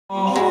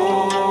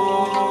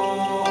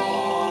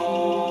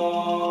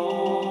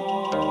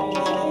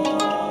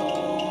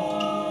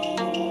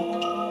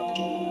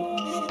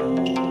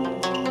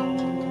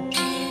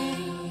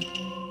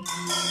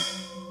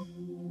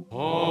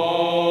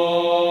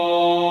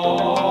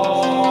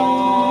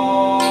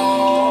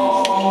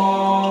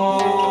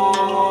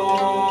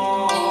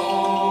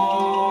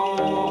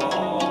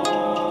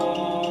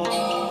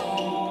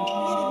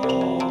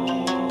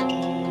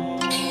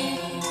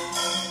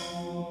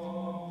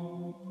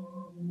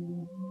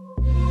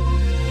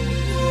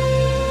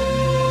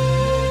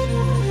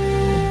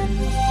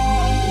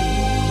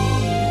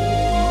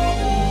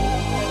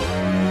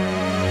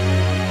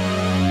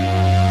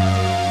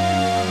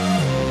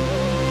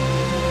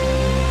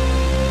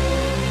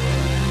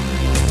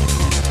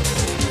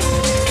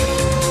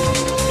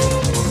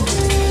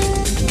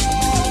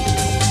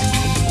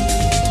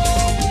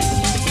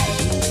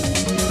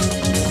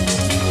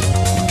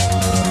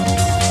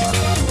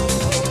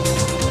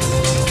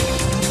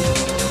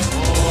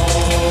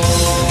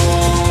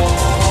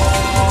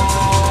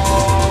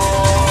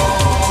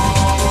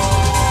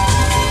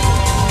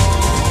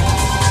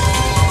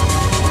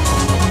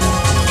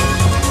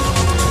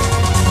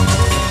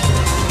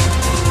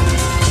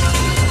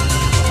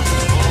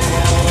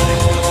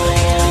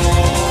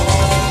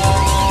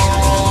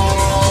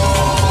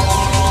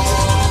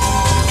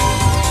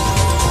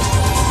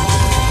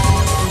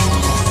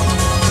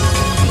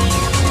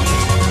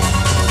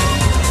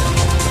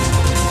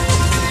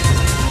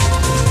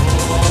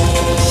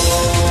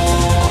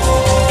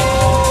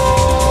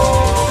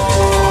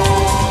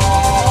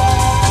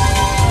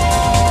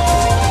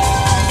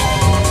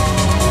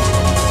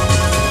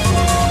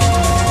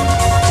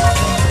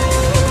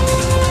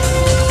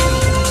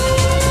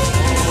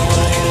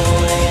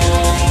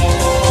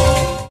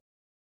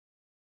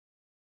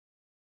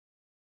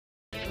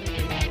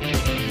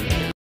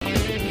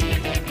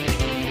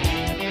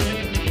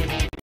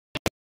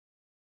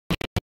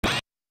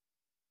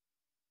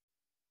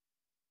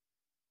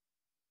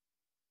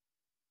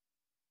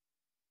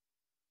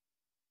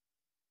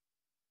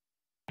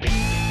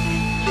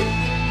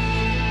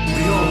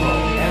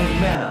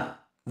Mana,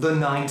 the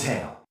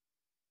Nine-Tail.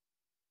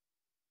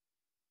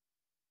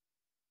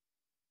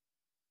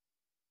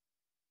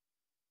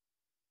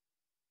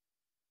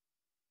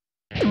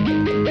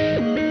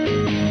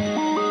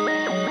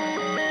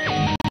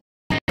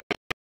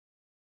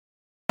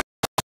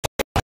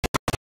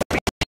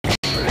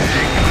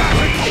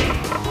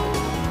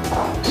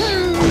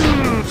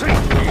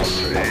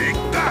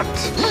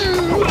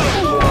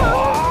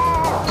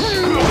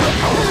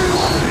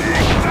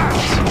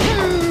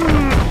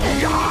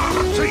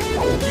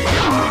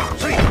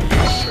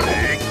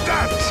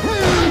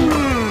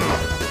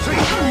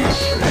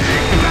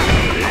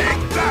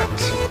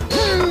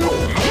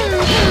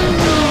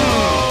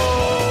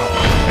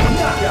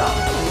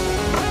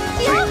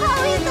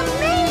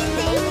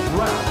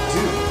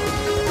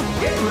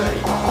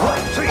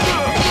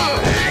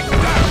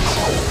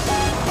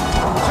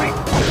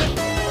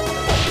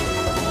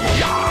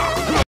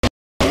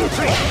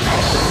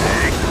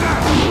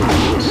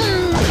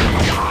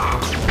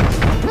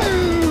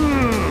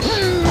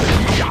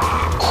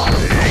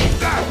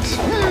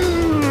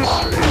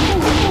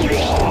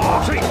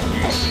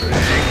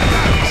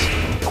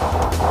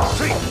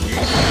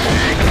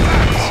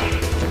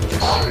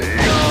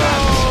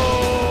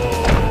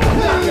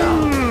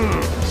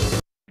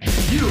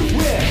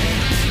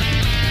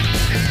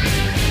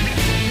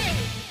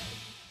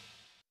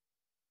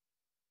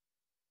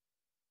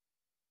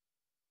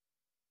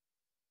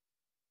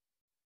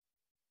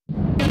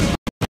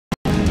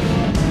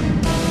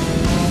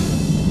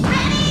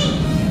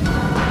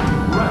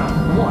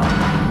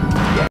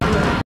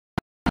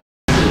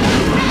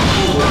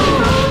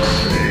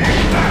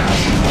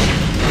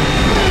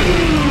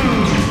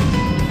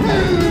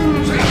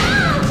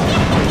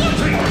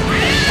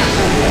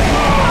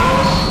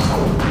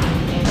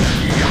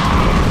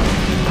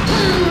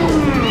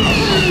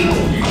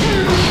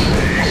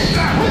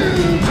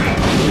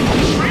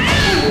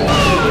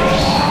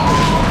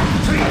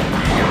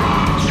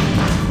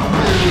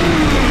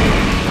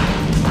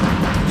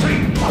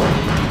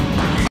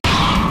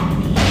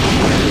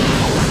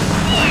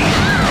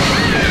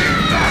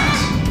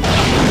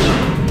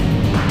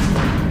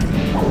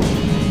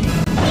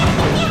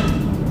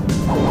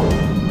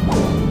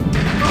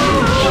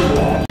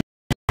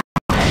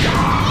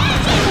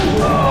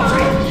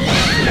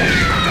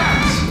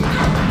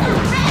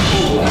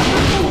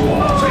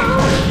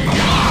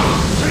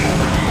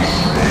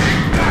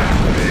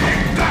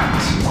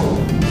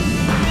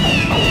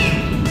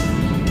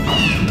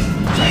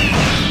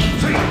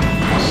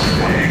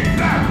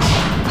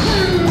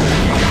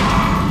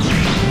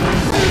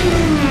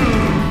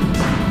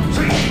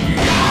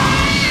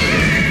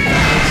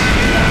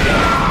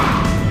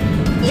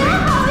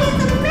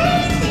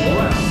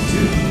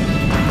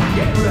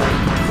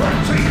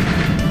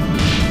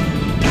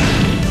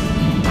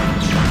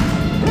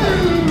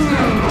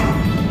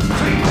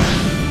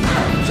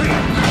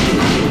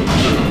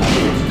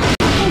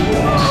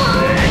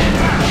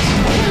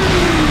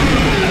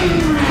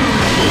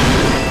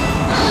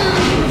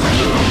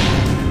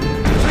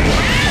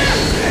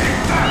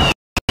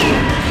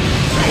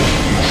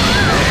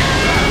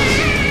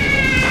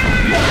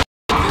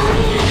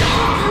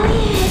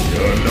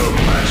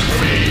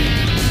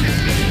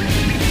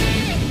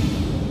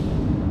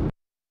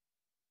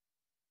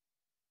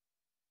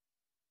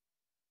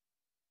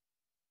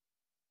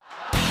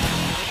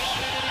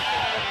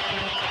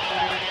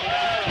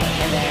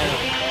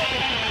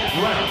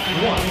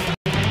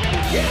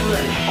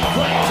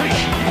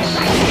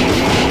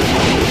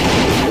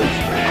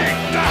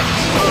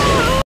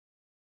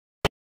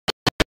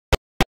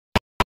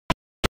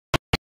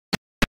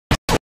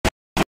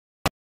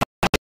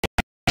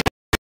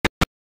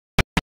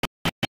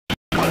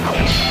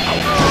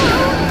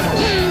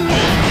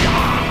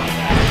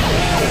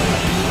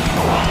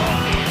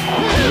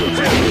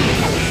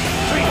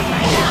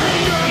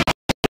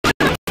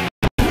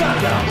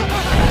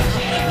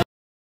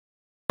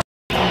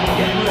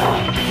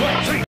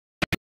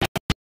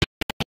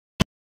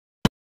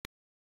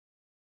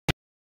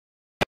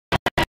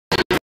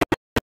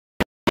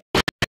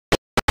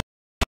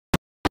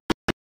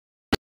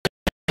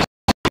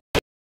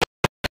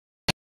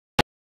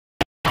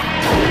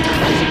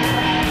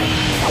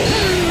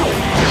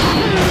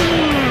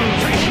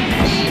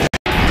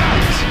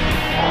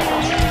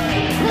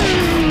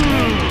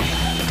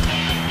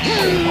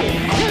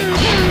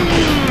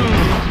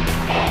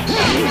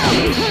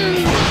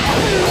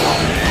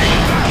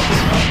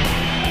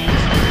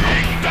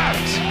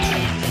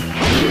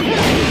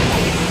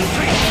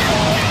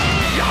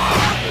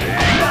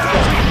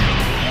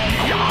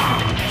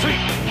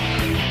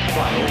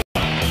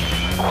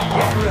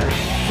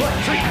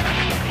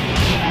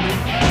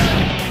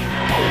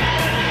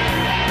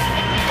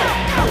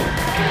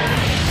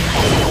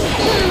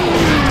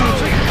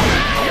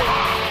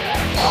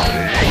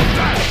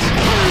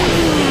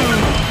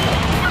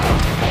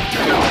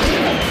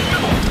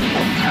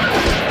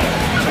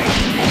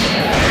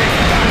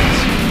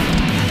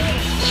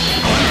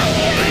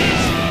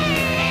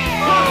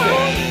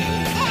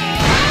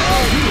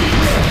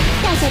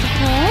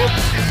 cake?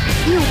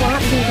 You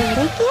want me to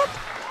lick it?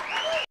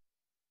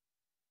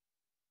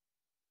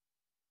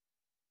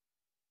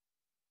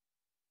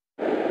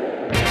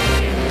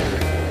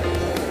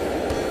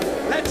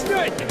 Let's do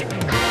it!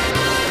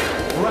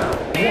 Round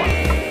 1.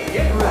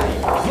 Get ready.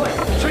 Fight.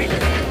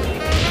 3.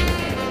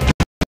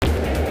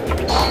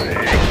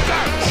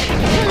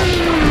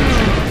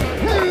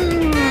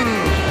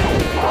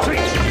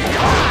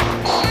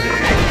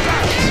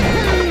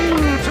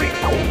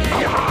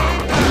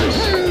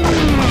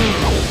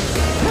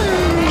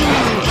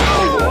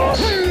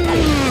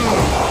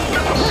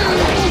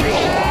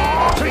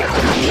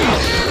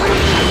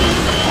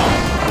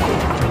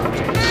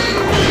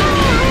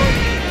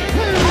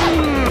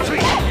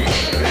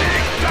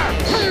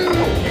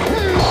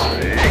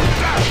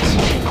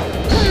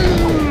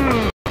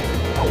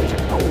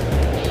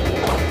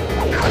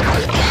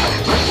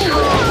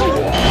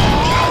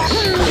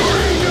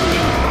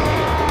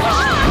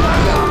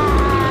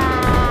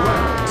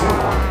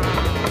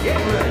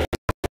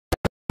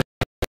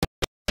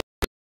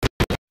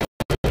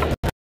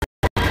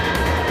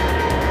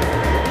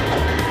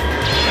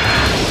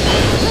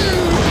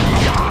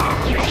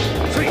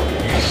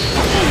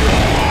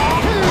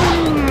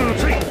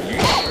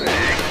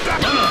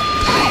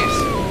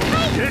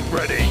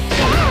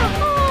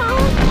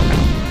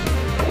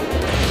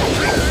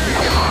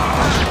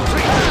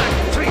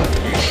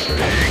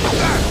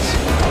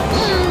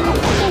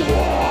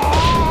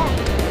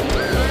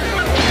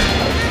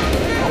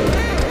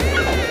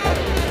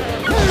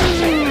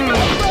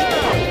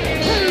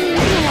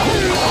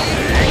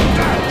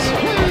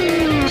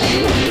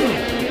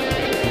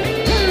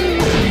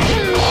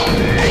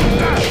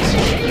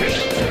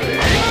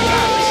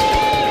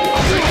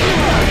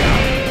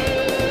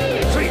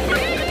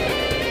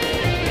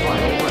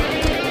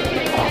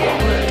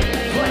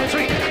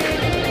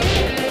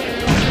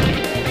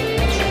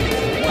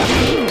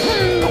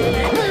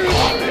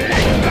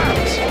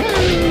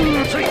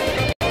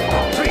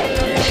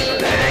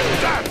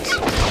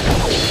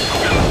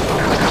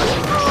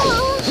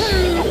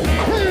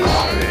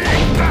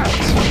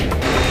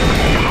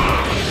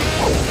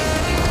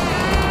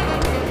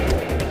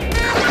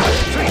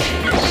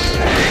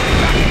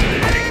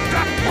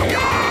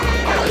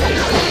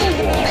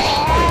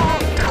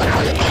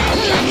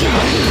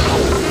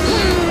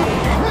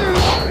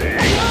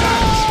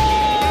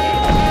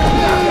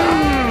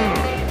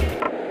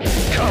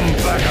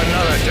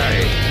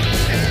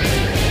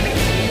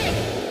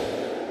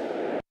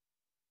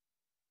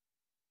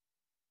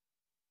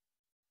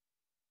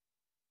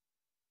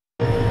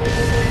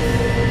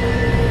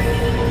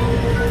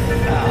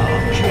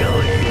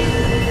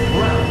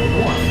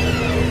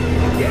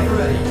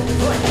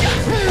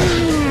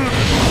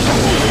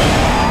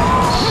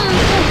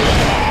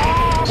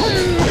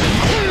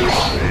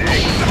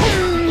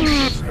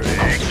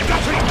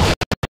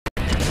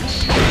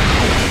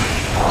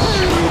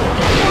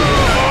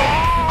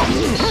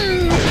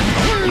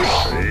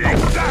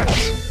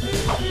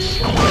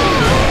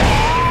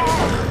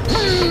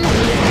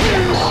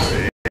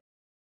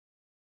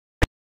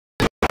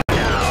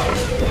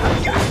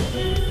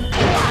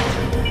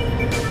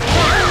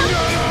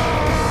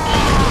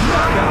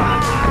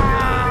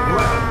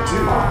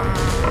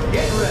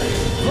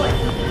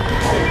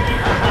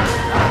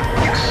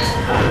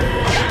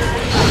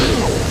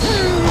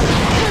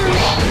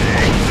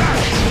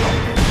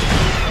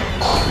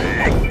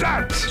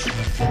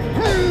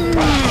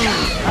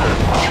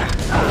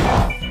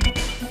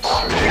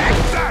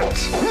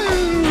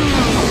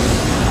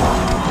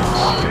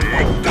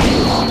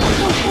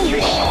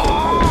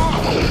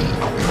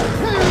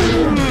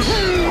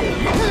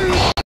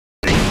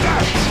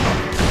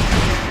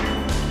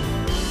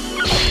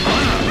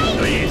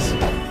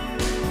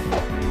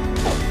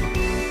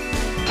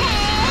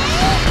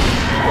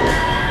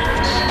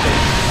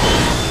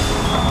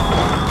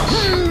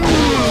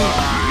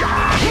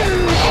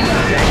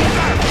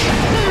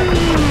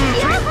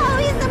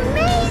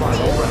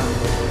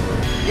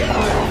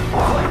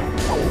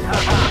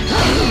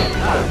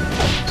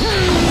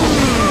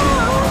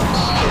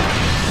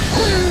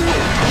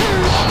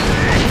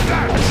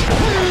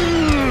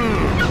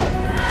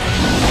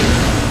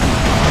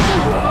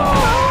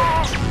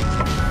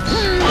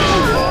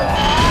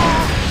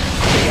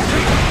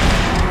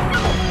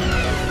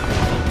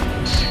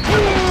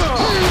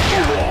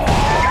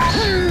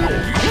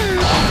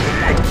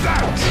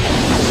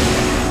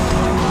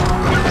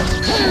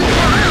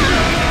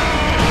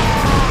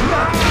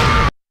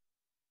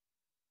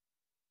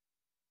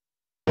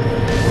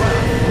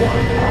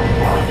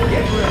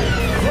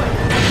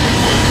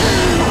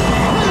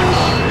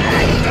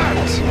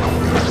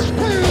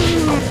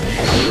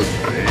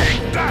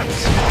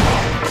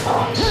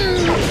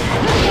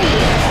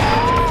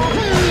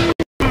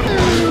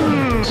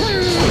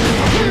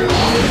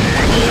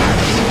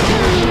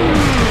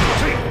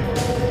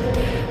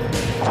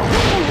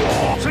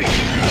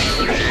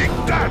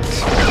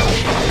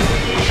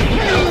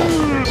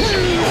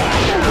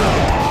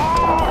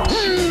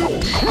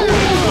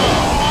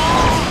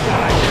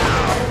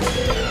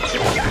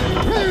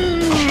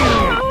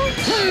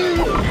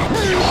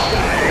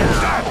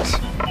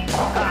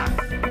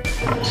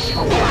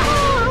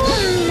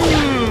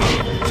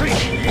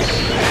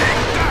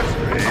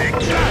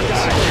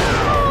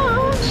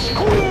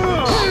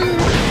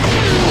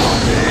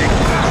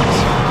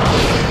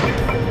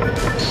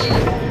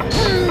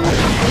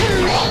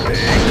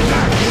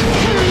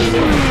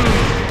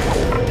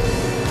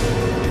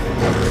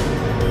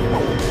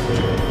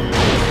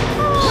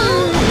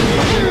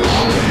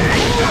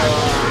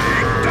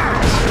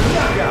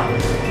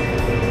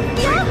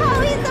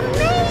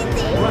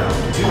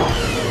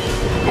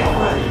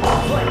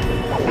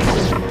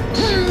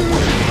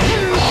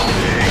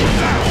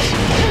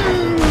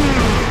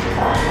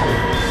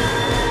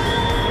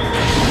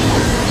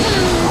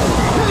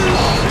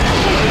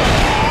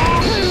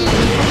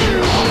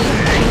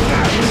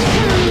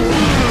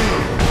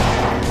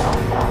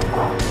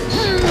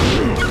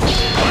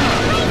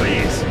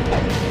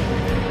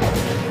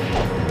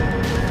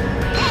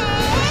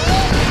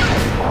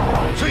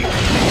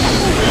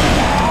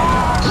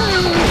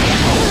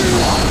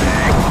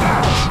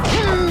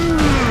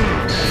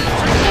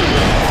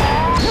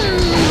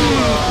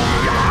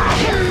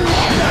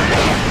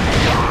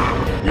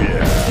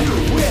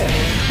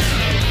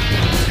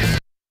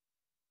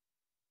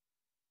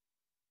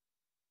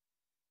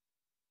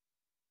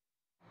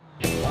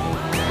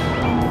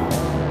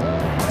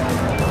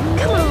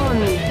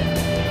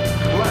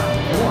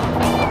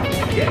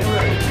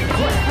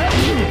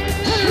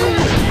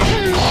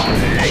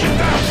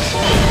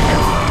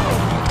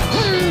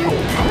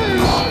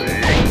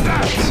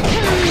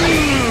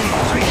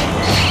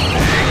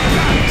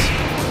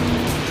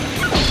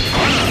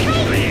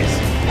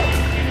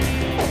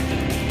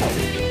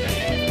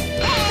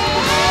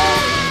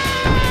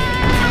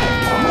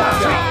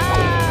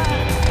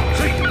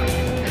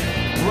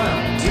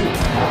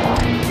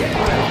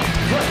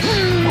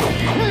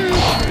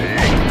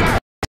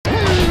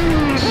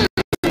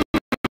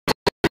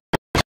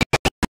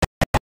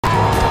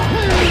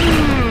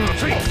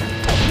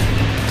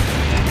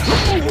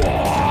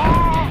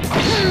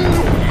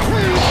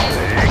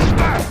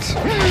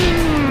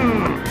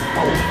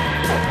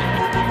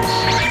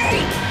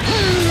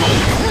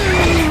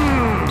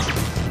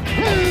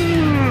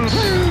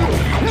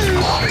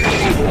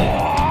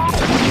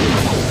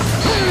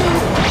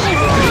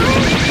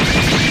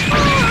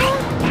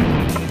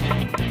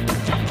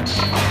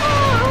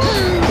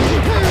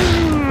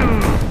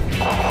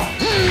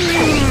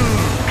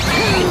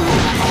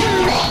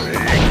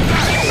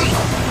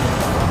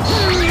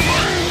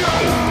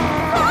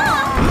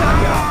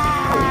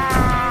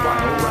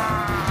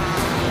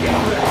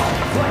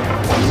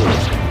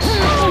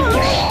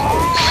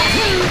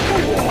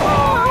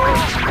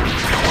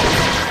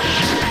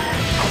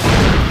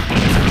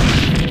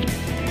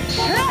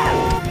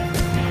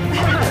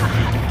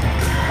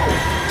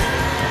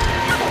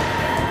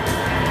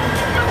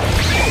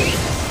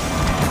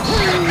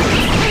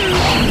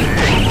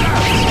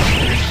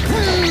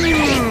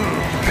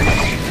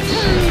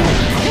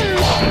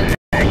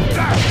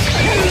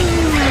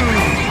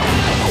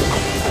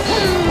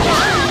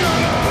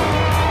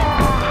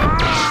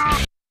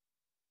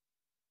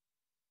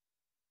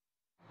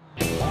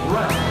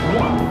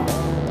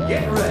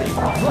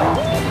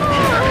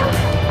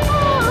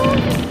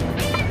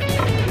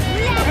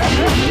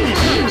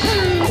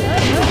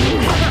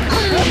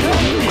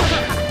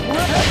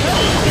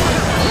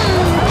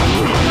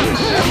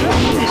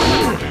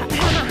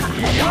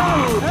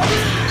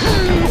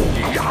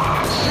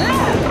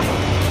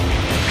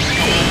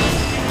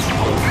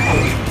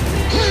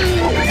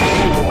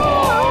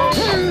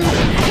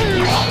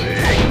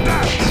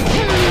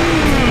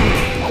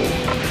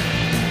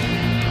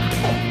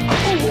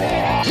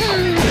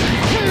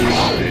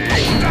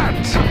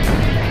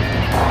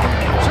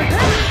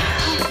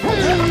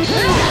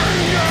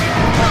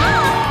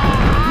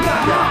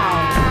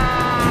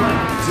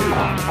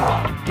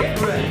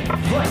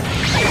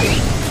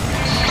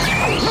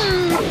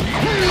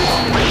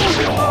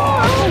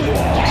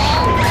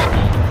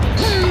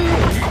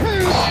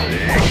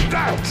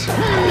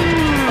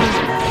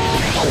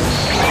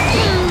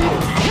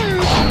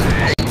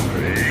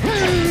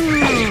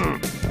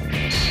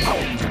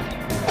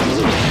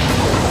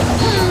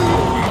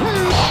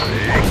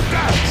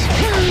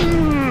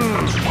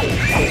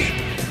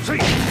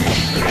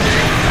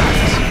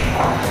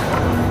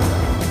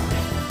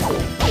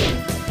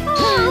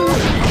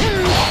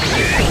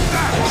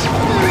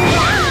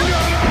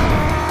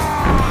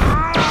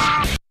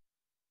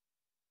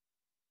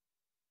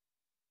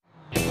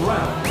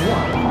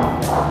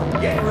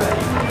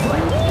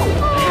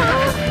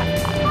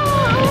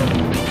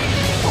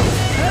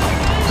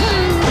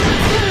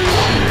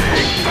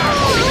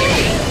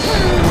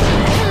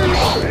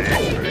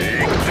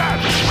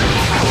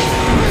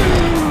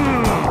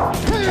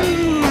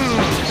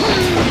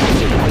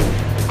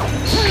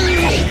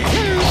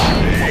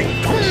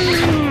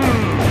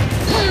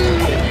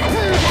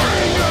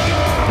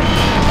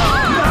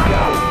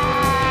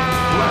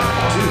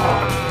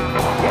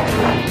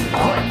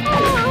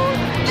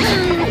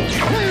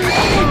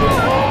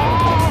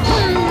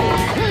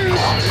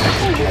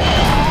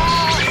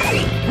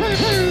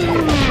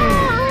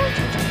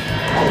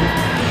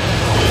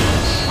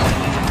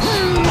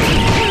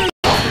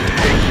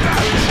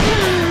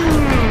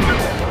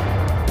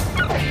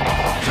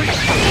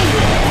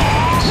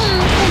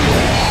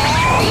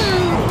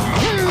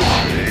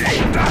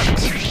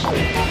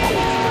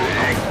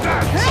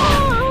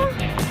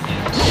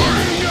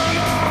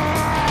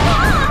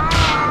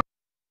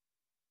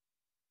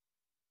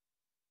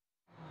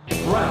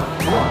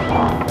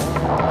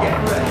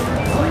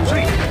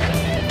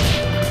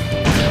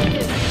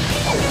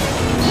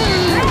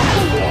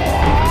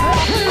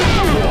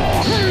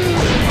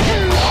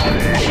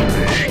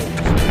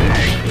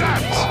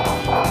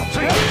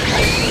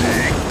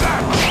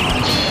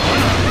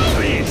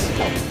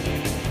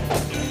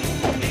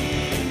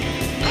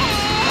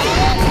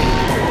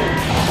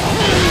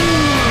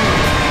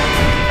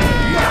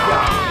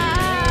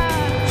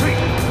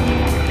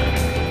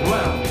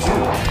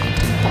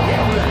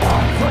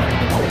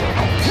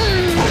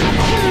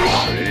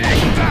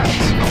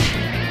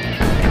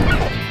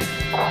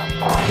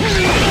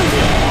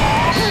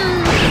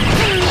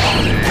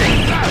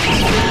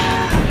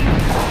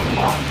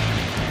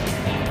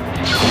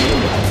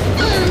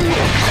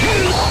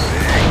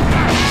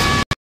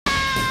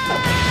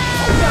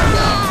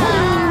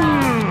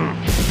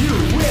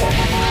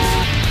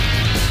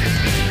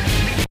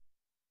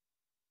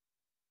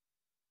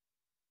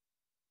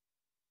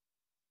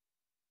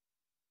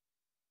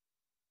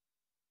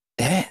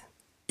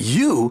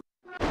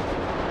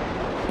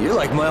 You're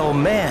like my old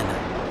man.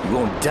 You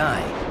won't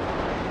die.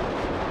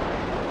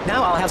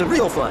 Now I'll have some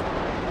real fun.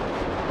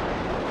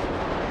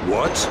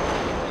 What?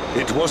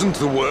 It wasn't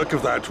the work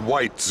of that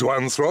white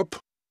Zwanthrop?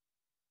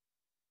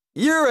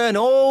 You're an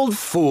old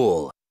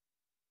fool.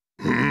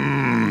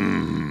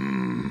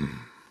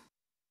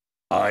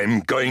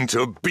 I'm going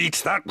to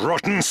beat that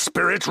rotten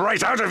spirit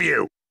right out of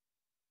you!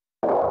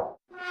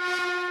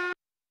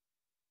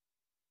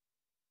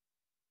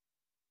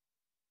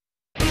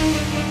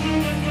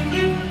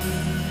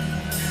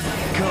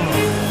 Come on.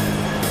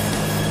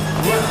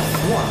 Round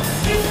one.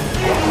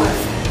 Get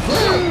ready.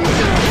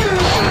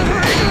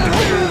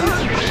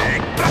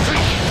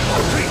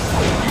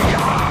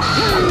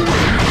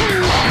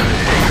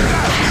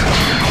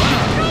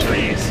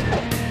 Please.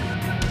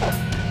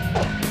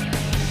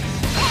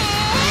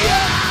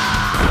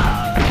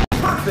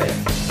 Perfect.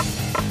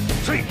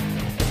 Three.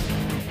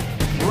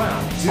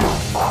 Round two.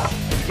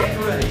 Get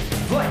ready.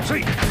 Fight.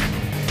 Three.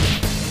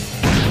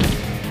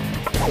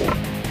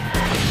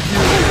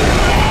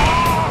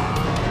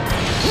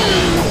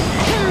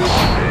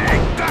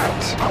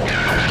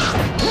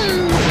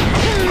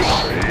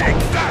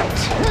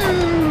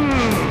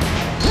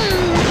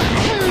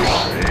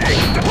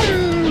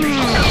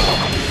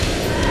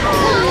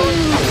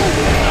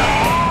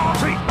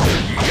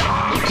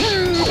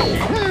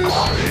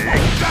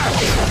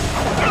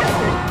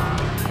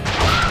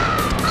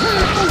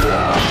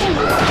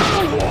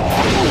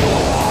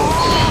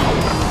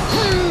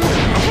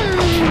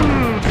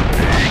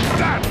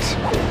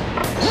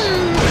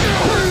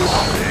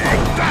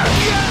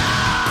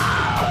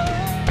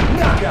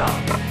 Knockout.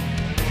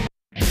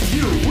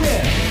 You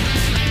win.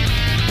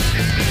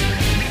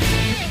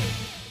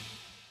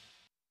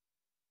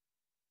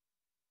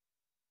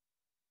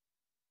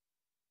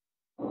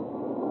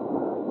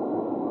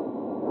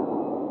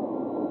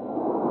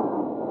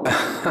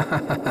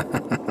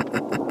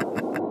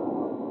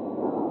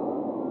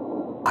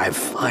 I've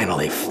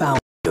finally found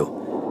you.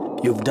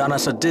 You've done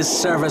us a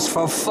disservice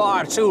for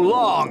far too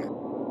long.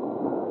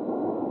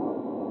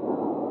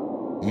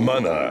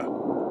 Mana,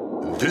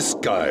 this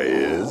guy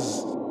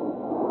is...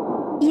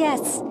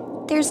 Yes,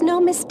 there's no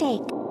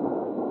mistake.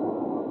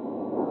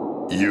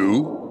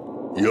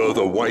 You? You're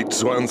the white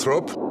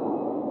Zwanthrop?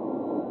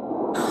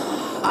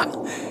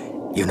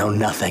 You know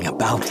nothing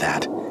about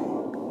that,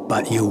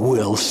 but you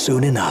will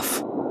soon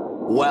enough.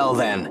 Well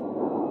then,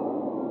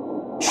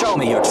 show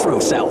me your true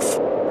self.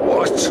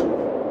 What?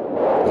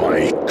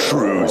 My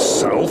true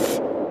self?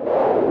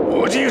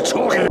 What are you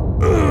talking?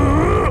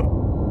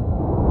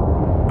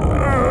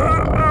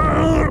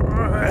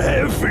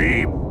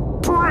 Heavy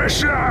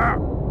pressure!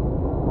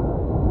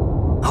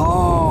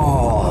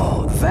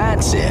 Oh,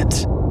 that's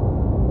it.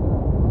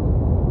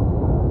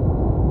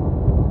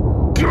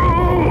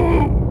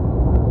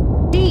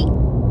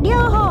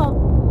 Ryoho!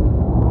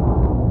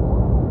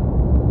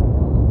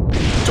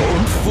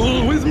 Don't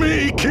fool with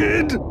me,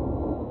 kid!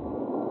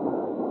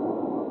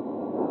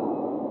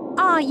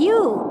 Aw,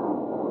 you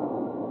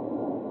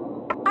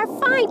are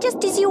fine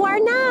just as you are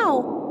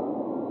now.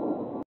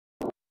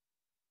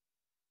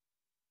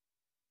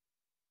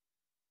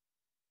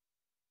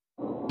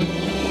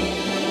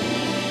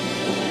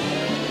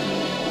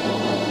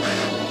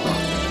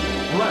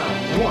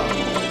 Round one.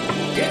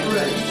 Get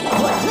ready.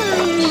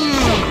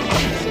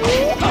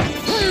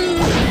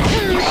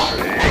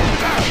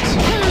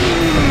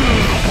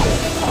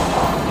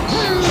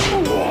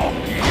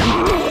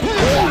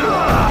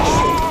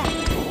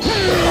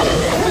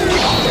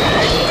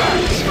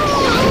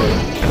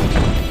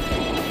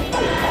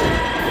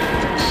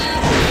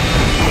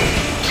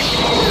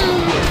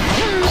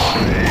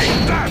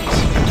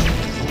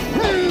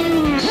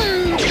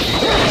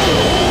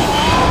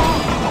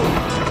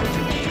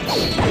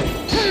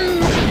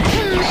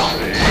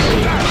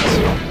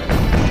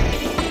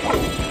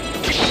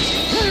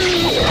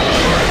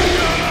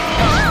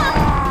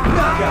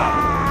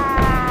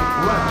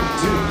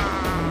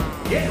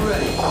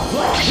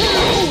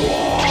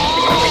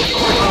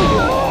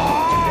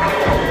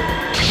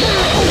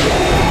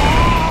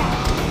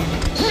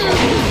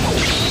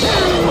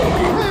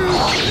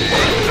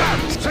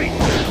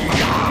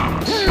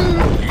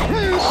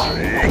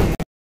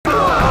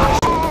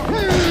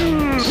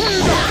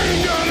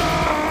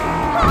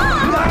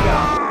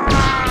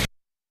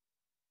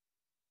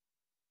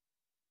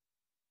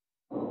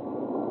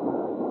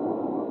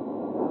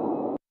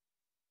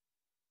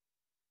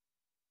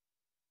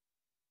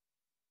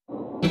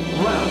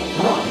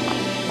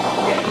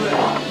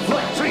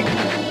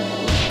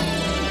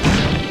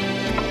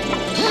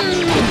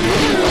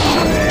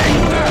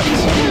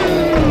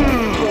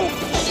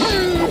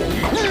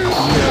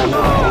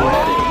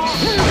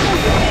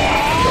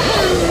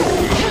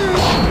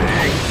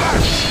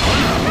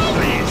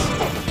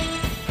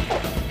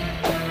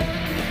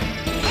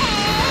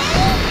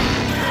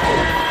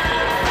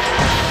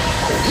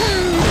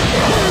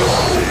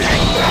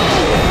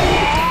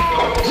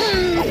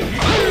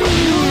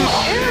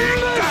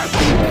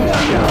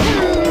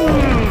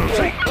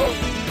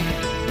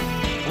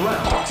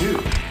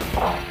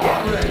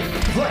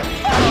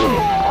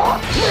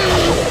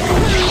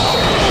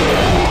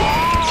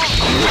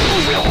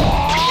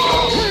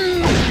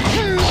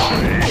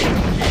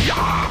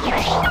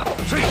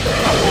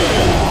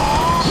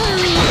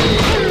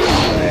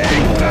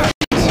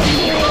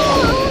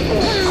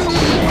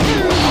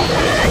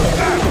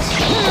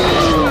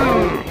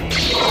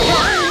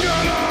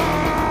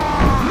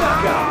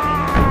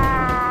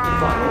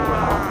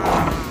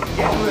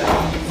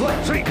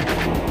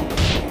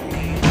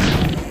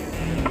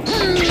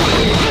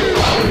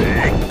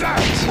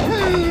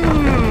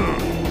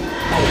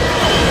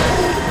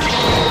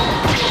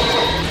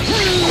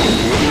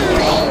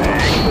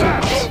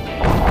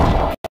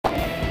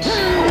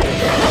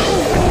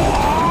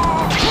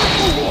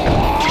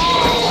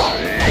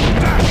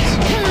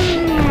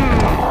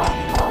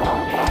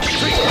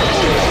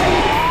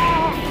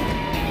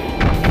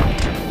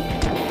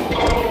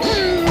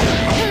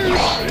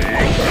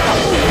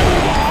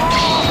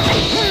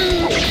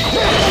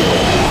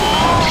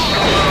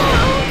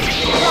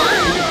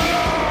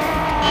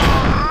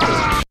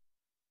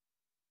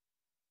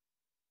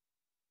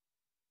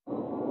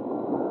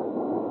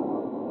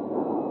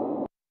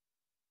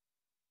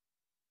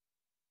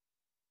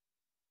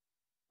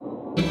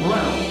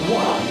 Round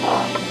one.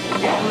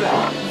 Get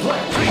ready.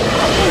 Fight.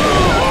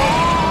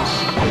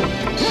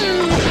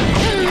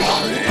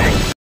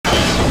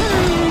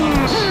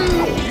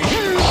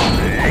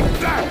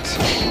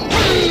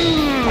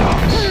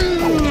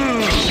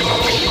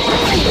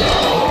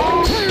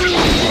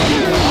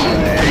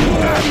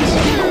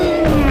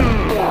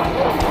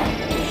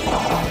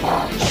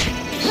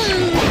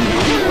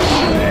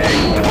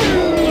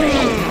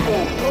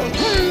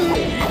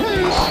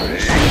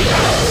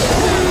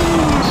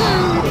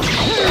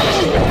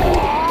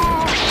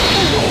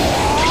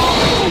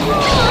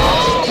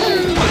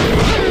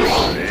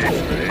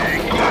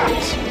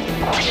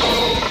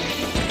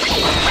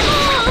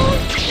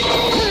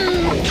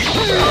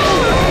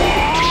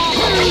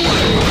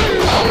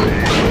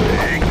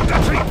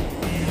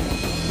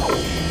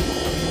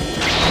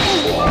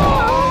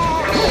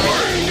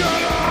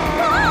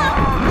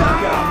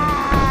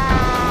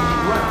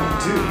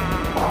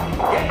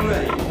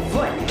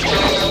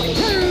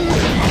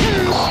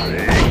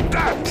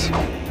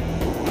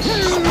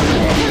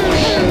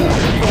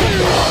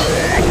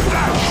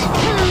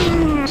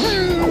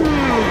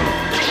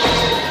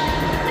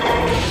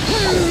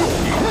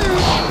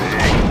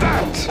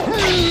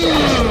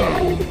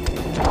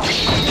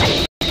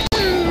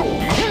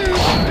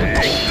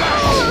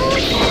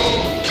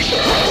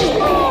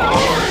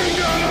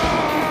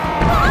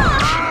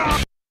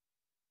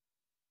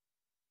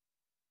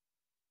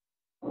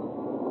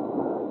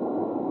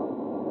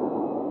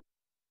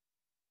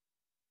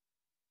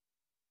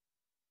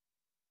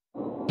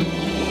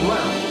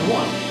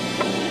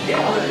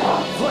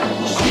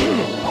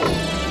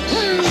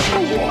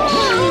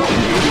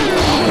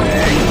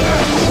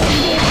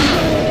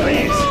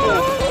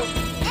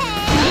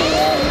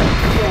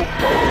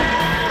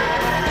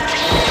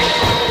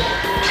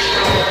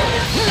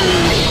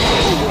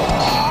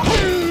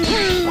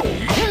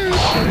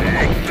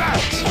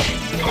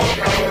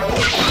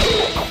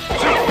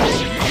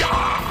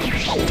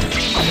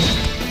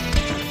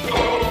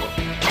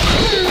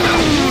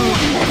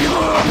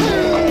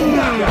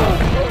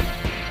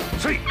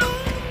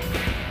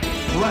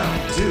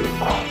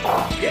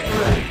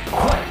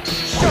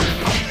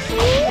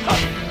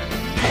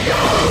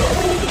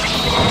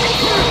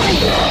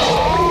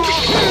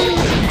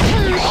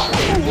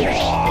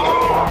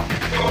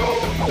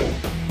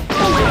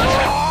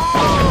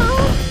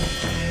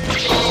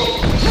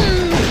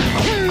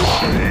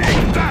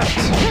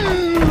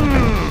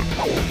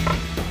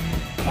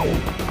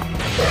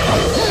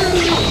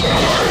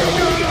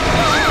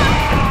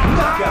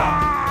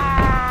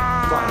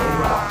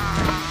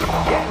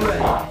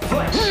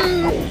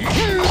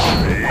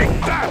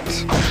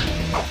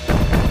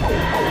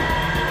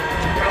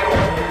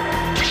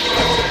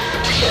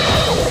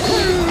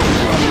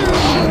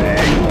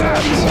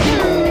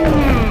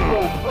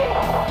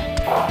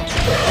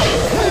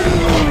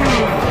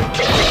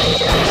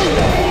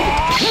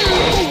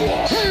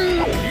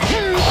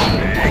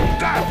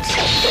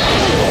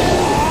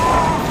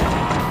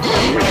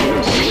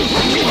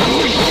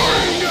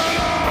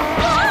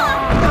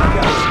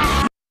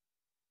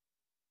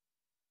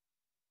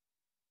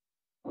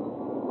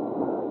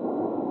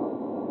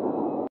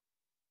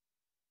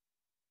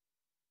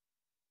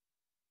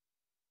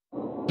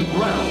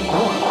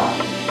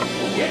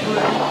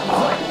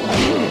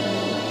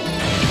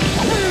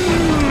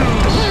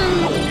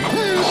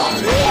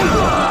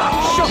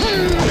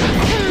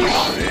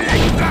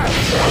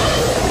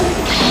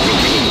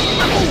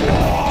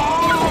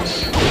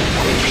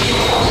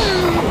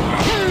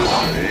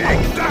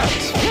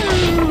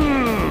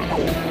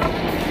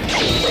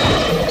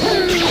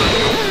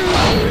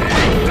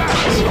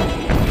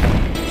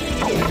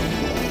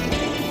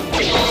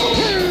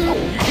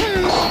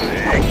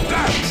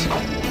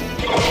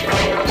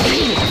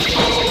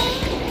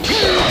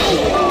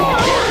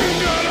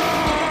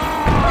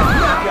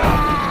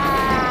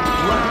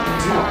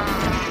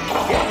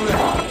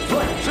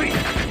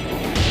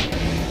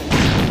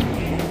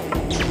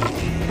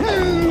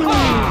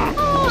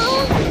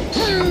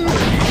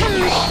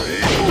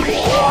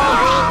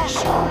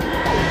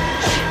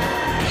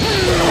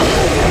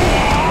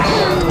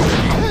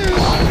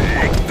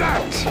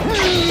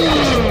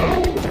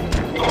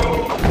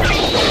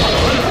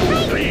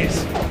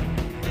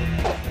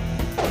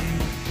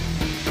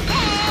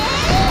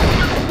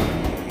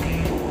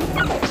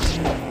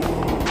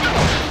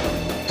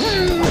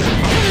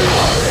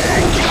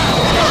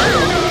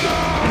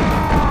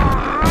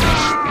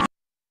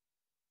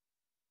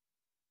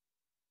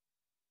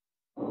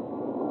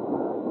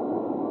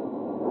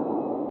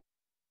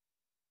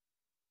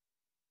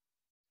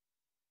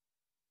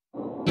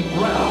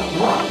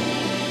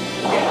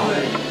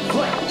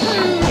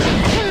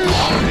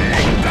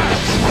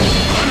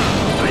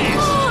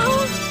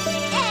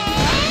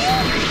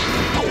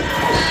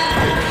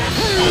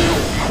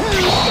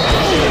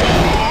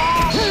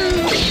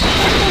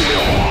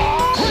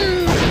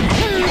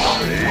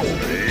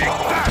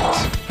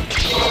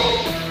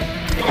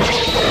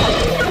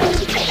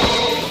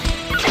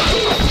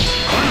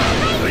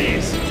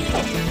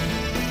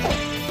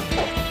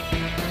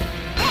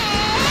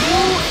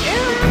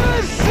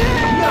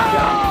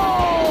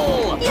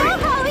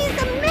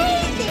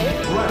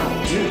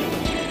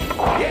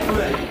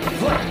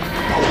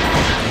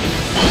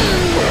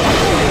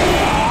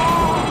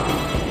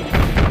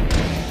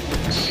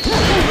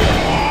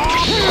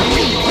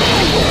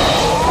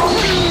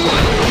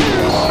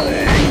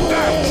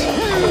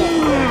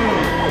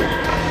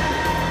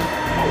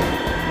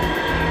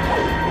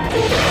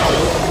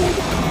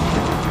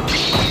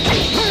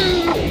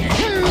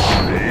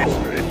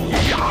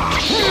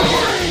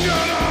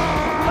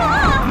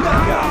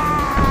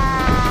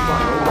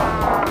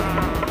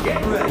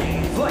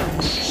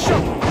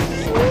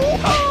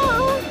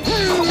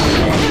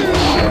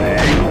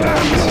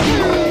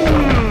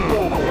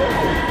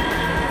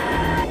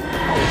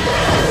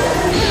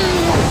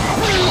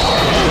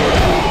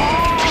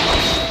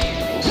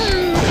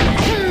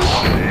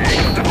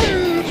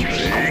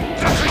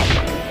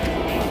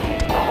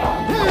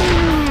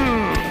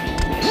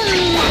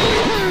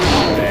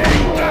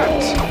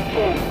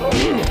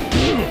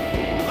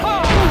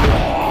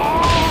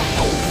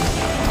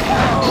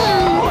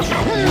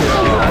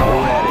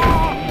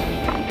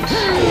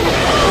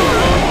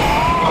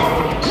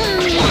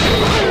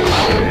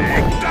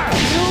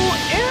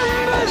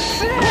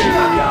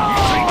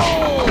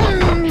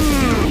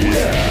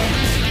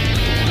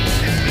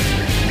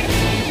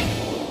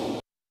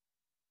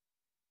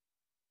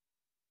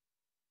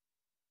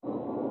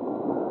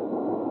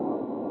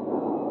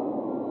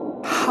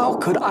 How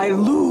could I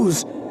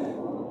lose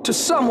to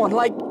someone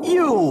like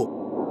you?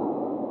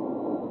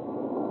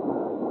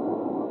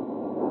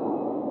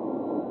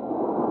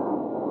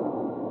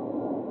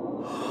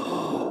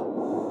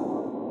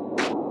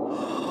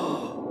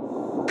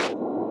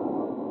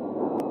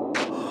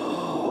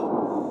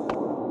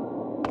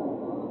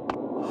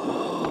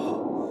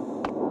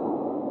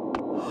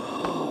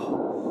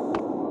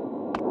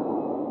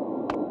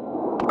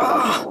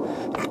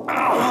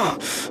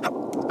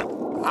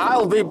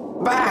 I'll be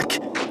back,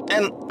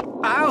 and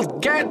I'll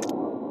get...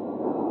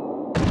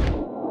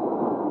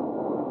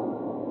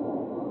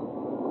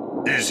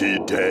 Is he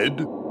dead?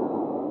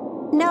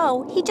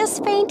 No, he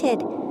just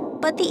fainted.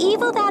 But the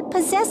evil that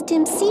possessed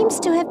him seems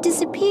to have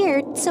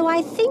disappeared, so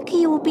I think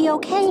he will be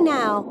okay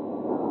now.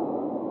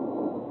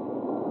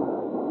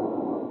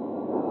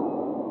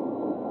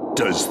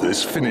 Does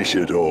this finish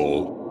it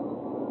all?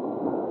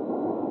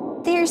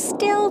 There's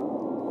still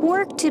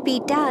work to be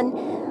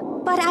done,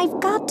 but I've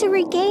got to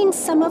regain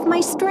some of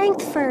my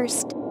strength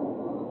first.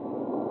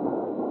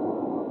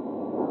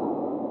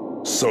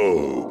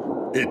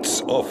 So,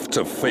 it's off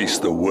to face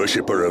the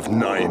worshipper of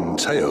 9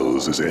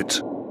 tails, is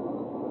it?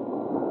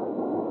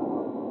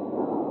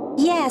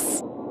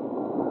 Yes.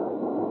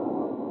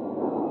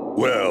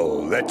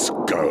 Well, let's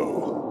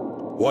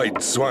go.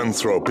 White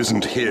Swanthrop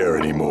isn't here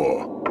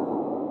anymore.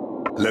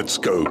 Let's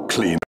go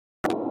clean.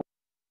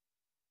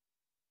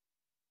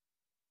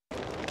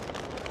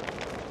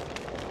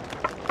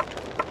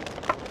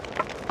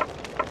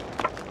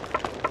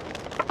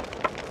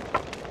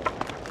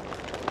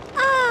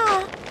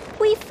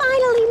 We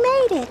finally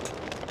made it!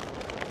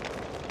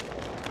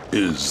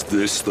 Is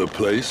this the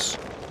place?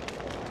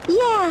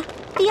 Yeah,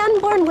 the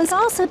Unborn was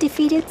also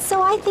defeated,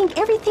 so I think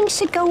everything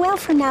should go well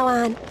from now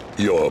on.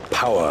 Your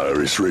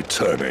power is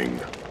returning.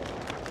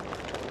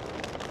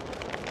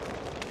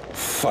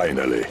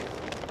 Finally.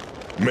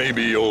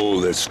 Maybe all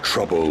this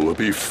trouble will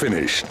be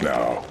finished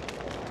now.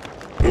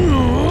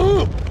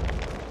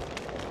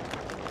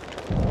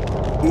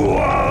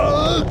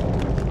 What?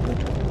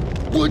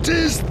 What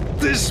is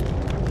this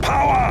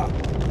power?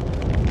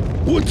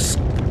 What's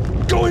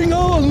going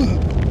on?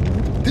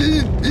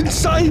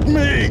 Inside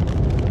me?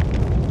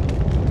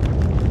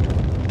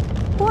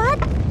 What?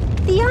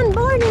 The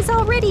Unborn is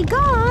already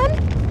gone?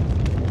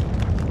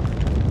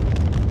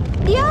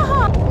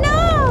 Ryoho,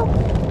 no!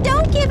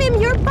 Don't give him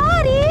your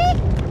body!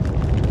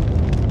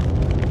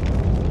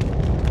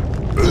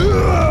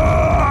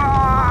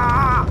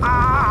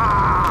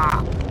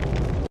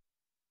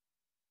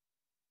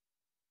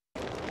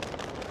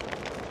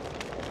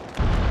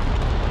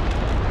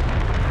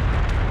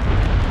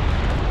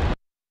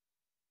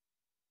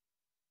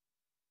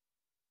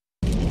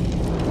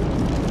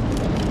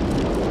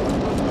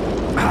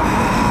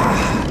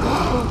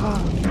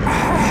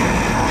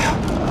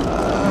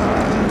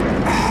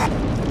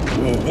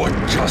 What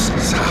just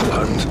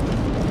happened?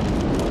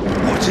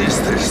 What is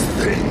this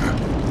thing?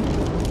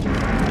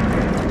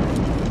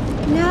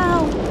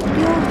 Now,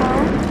 Ryoho,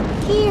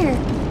 here,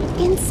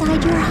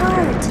 inside your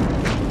heart.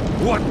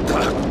 What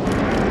the?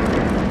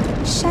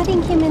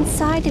 Shutting him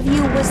inside of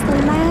you was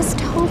the last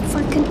hope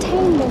for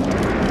containment.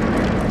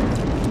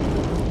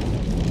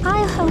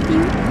 I'll help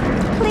you.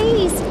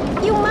 Please,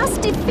 you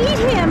must defeat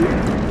him!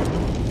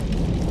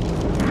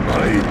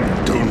 I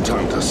don't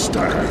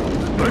understand.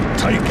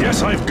 But I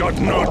guess I've got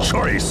no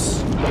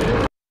choice.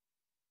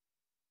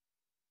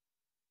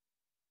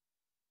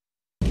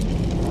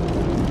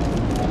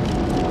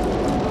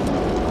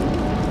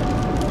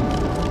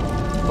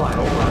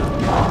 Final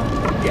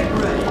round. Get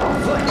ready.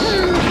 Fight.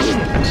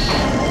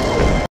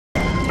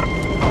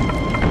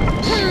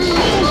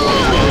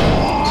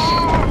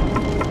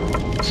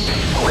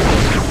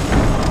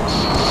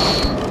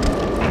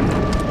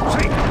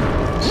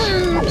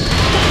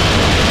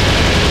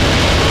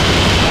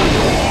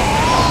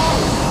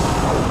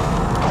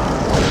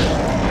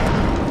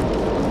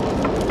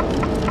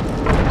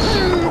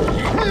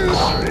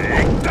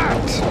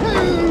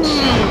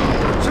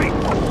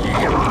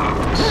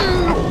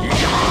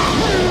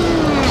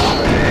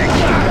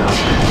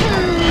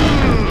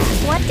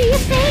 What do you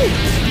think?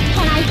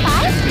 Can I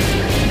fight?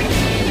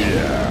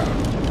 Yeah.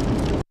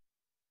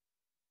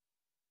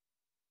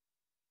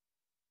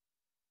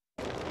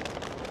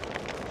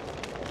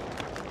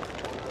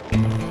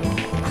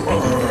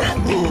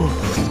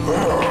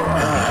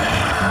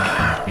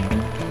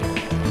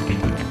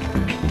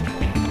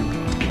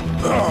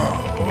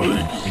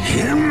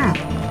 Him?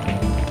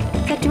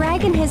 The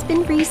dragon has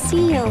been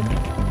resealed.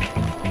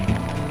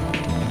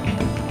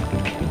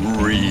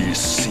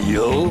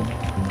 Reseal?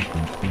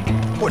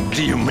 What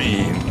do you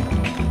mean?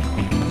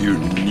 You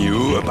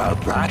knew about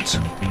that?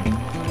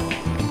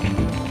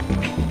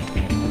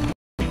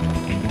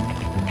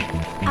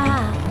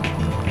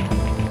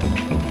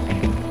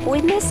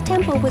 When this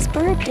temple was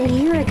burnt a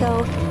year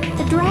ago,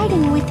 the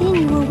dragon within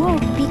you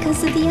awoke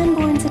because of the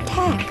Unborn's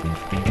attack.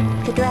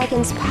 The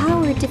dragon's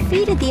power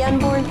defeated the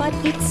Unborn, but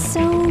it's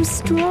so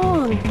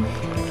strong.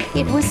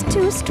 It was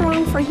too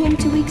strong for him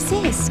to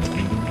exist.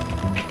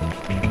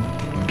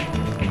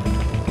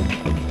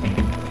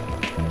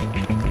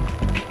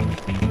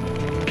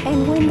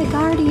 And when the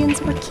Guardians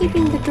were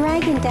keeping the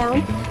dragon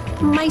down,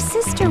 my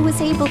sister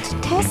was able to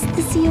test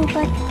the seal,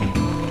 but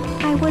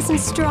I wasn't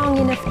strong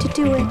enough to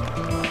do it.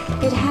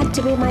 It had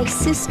to be my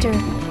sister.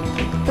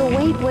 The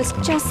weight was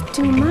just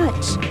too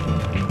much.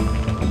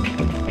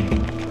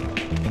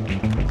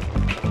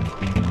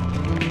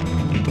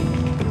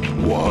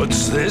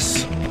 What's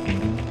this?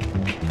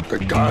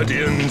 The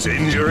Guardian's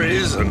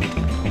injuries and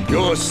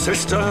your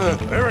sister,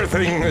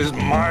 everything is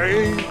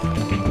mine?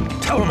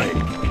 Tell me,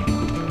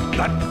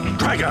 that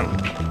dragon,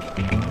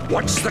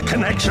 what's the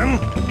connection?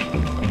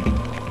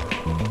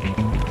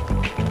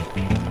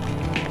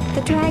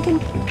 The dragon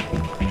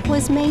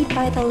was made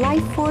by the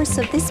life force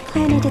of this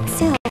planet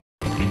itself.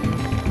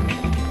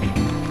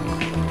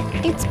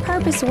 Its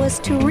purpose was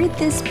to rid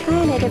this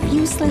planet of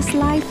useless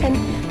life and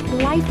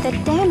life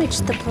that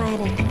damaged the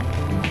planet.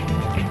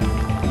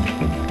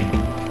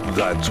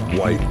 That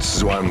white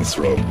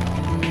zoanthrope.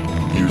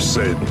 You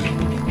said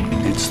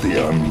it's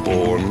the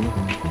unborn?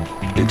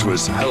 It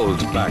was held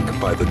back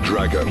by the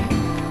dragon,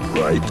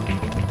 right?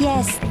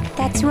 Yes,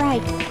 that's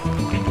right.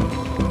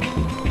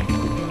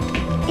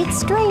 It's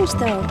strange,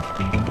 though.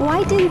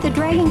 Why didn't the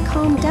dragon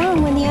calm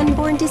down when the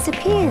unborn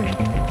disappeared?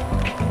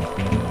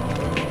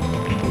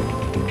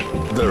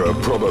 There are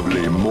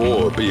probably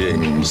more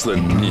beings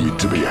that need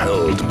to be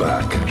held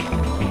back.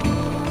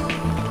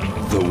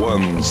 The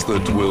ones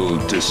that will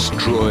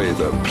destroy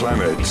the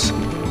planet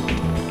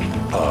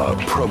are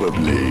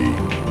probably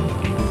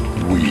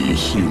we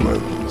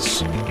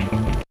humans.